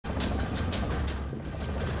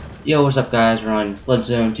Yo, what's up guys? We're on Flood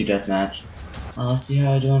Zone 2 Deathmatch. Let's see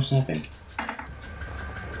how I do on sniping. And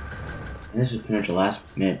this was pretty much a last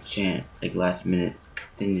minute last minute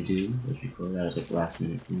thing to do. Let's record that as like last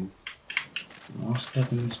minute thing. I'm all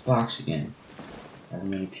stuck in this box again. How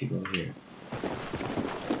many people here?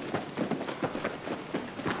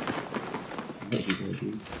 I bet you go,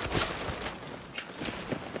 dude.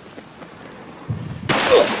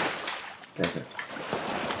 Perfect.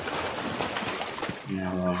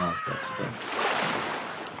 Now we're on half to go.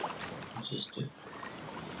 Let's just do.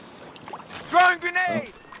 Throwing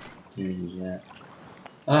grenade! Use that.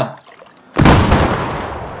 Ah!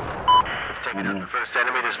 Taking out the first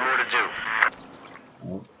enemy, there's more to do.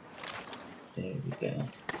 Oh. There we go.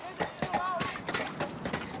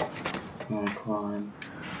 Come on, climb.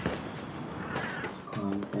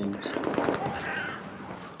 Climb things.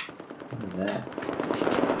 Look at that.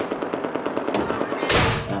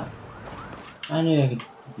 Ah. I knew I could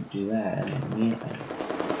do that. I didn't need it.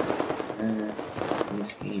 Earlier in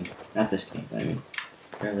this game. Not this game, but I mean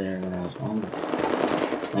earlier when I was on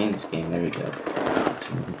playing this game. There we go. That's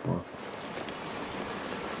what I'm looking for.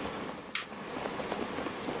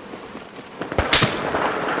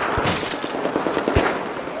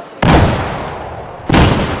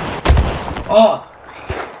 Oh!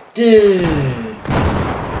 Dude!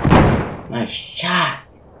 Nice shot!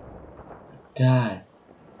 God.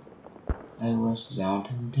 I was zoned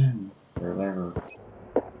him down. Or whatever.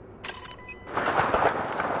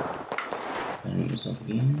 I need myself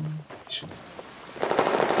again.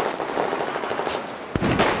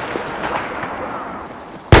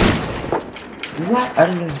 What? I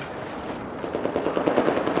didn't even.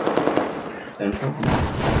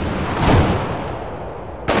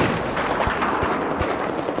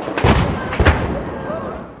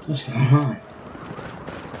 What's going on?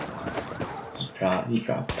 He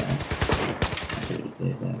dropped that. I see what he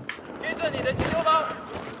did there.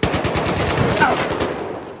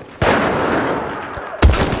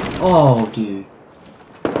 Oh, dude.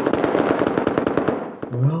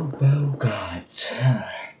 Robo gods.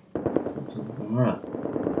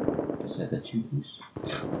 Is that the two boost?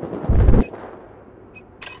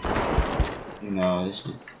 No, this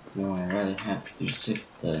is no. I rather have to do sick,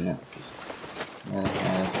 not I rather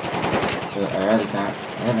have. So I rather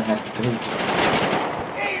have to boost.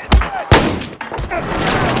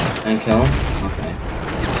 And kill him. Okay.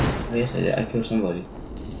 Oh, yes, I did. I killed somebody.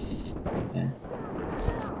 Yeah.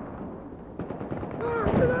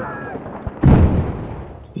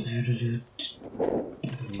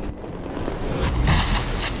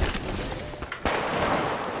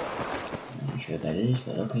 Not sure what that is,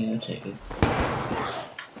 but okay, I'll take it.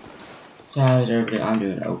 So how's everything? I'm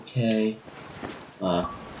doing okay.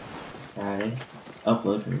 Friday.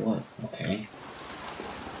 Upload for what? Okay.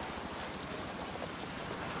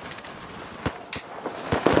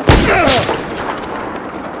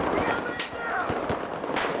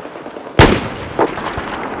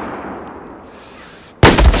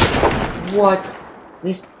 What?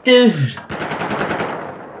 This dude!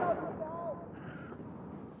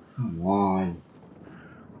 Come on.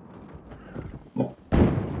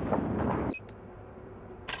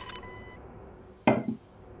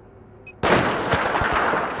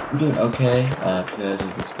 I'm doing okay, because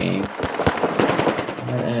of this game.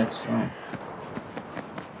 That's fine.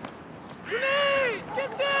 Grenade!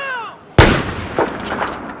 Get down!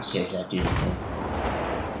 See that dude.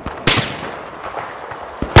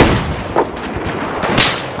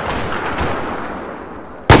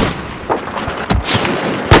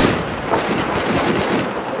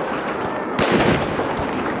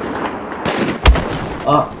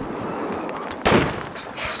 Oh.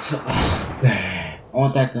 I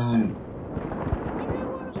want that gun.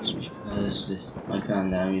 Just because my gun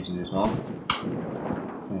that I'm using is awful.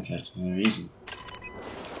 That's the only reason.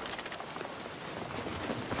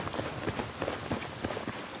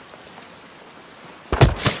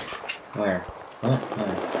 Where? What?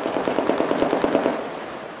 Where?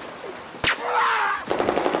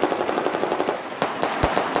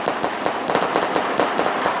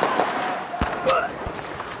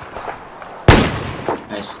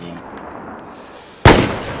 I see.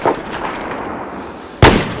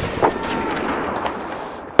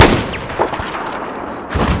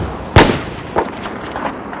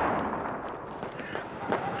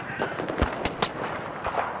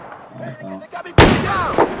 They got me pinned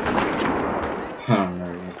down! I'm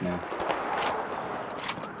nervous now.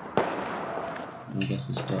 I guess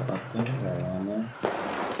it's still up there, right around there.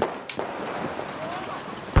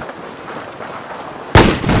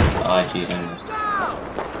 Oh, geez, I missed.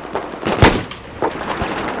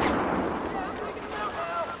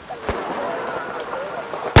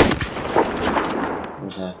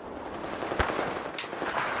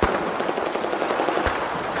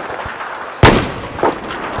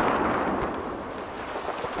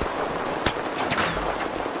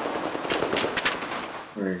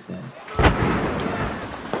 Where is that?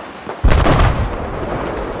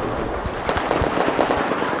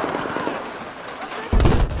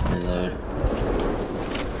 Reload.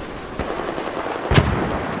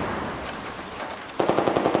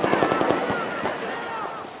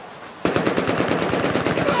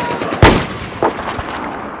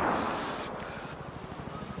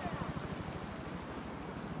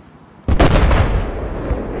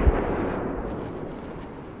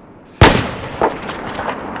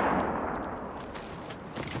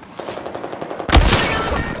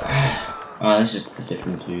 Oh, this is a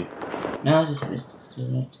different dude. No, this is still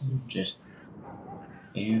that dude. Just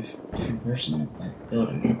a different person at that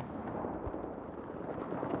building.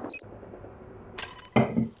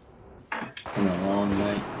 Been a long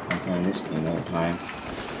night. I'm playing this game all the time.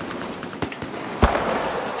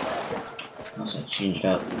 Unless I changed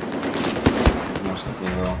up. Most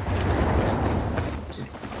likely will.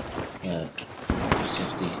 Yeah,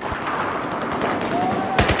 60.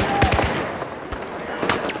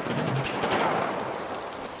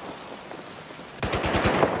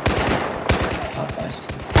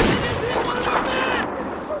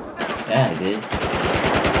 Yeah, I did.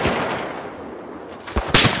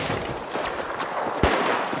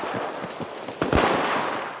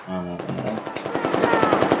 I don't know if I have.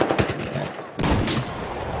 Yeah.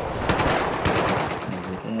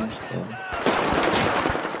 Over there still.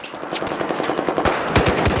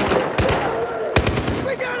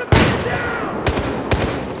 We got a man down!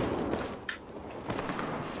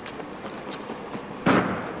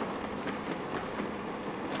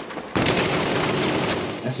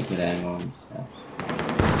 That's a good angle on this house.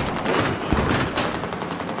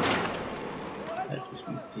 I just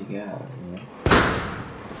want to figure out, you know.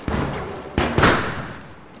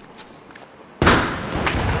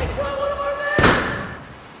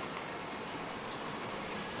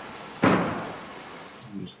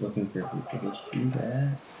 I'm just looking for people to shoot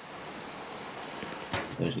at.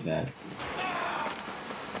 There's a guy.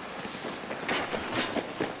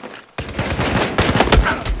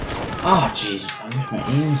 Oh Jesus! I wish my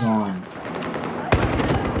aim's on.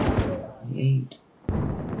 Eight.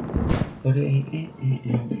 But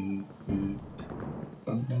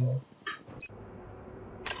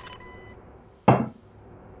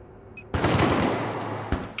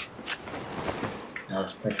that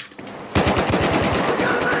was perfect.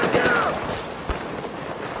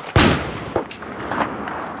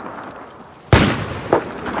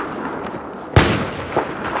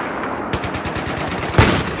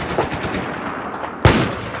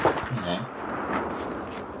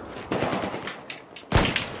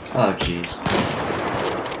 Oh jeez.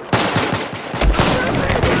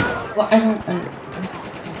 Well, I'm so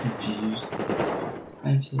confused.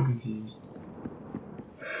 I'm so confused.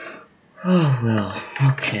 Oh well,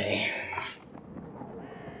 okay.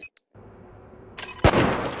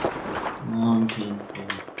 Long painful.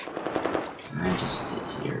 I just sit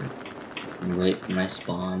here and wait for my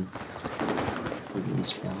spawn. For me to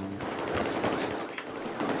spawn.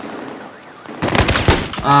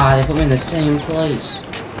 Ah, they put me in the same place.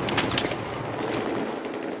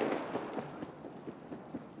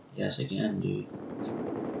 Yes, I can, dude.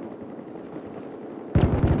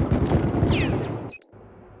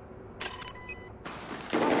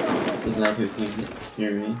 Be glad you can't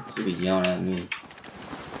hear me. She'll be yelling at me.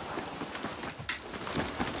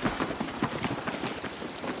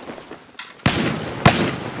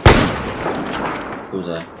 Who's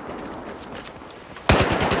that?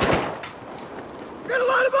 Gotta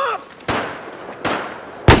line him up!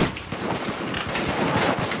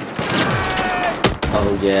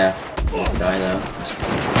 Oh yeah. Yeah, die though.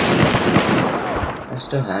 I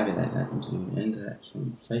still have it. That happened to me. And got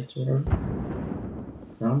some sites or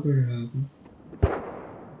Sound pretty happy. I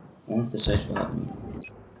wonder if the sites will have me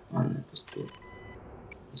on that pistol.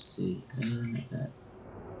 Let's see. Like that.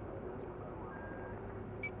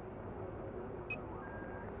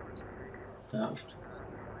 Doubt.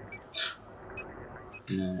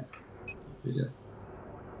 No. Here we go.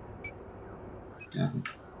 Nothing.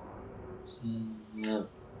 See, no.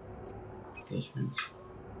 Patience.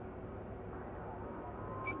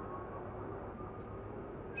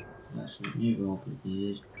 That's what you roll for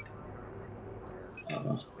these. Oh,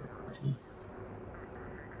 that's perfect.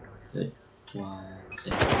 Good. One,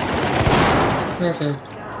 six. Perfect.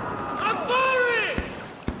 I'm firing!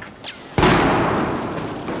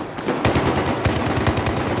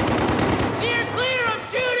 Clear, clear, I'm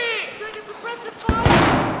shooting! Ready for pressure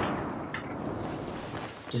fire!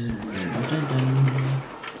 Dun, dun, dun, dun.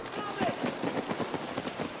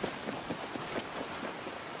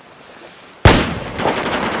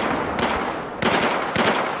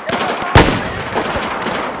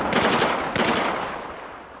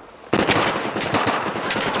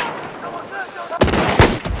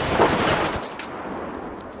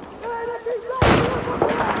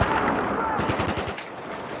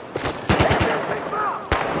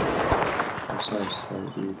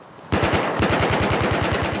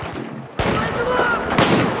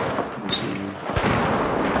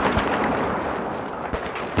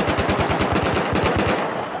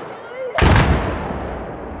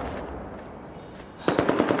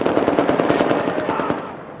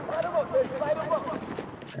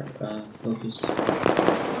 Focus.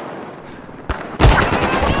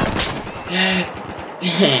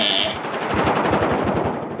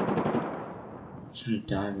 Trying to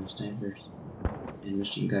die with snipers and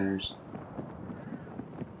machine gunners.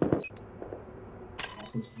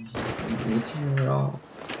 Look at it all.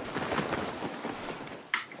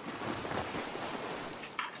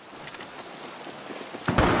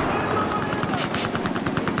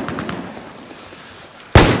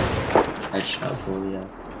 Headshot for you.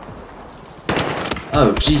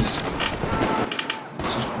 Oh jeez.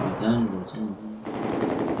 It's just my gun, but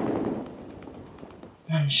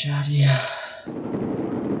one shot, yeah.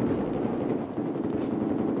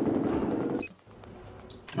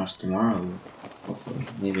 That's tomorrow. Hopefully,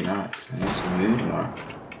 maybe not. I need some movie tomorrow.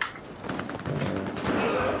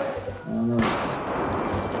 I don't know.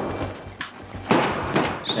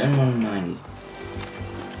 7190.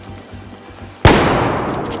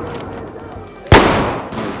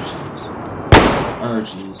 Oh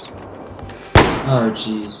jeez. Oh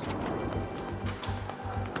jeez.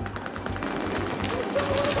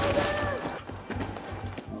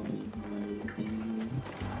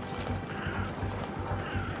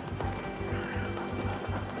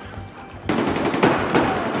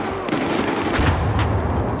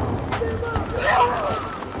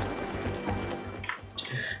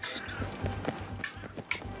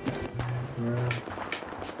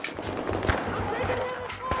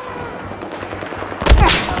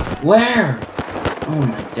 Where? Oh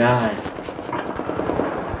my god.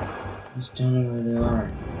 I just don't know where they are.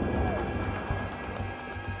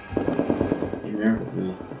 You're never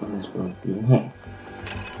really on this boat. You won't.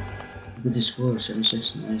 Look at the score,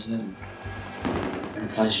 76 and 97. I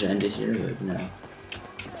probably should end it here, but no.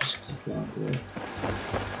 Just keep going through it.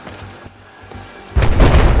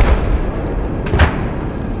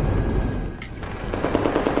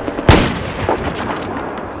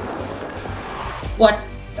 What?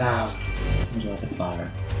 Ow. There's like a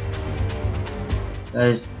fire.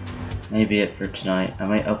 Guys, maybe it for tonight. I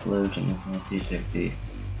might upload Jingle Fantasy 360.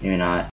 Maybe not.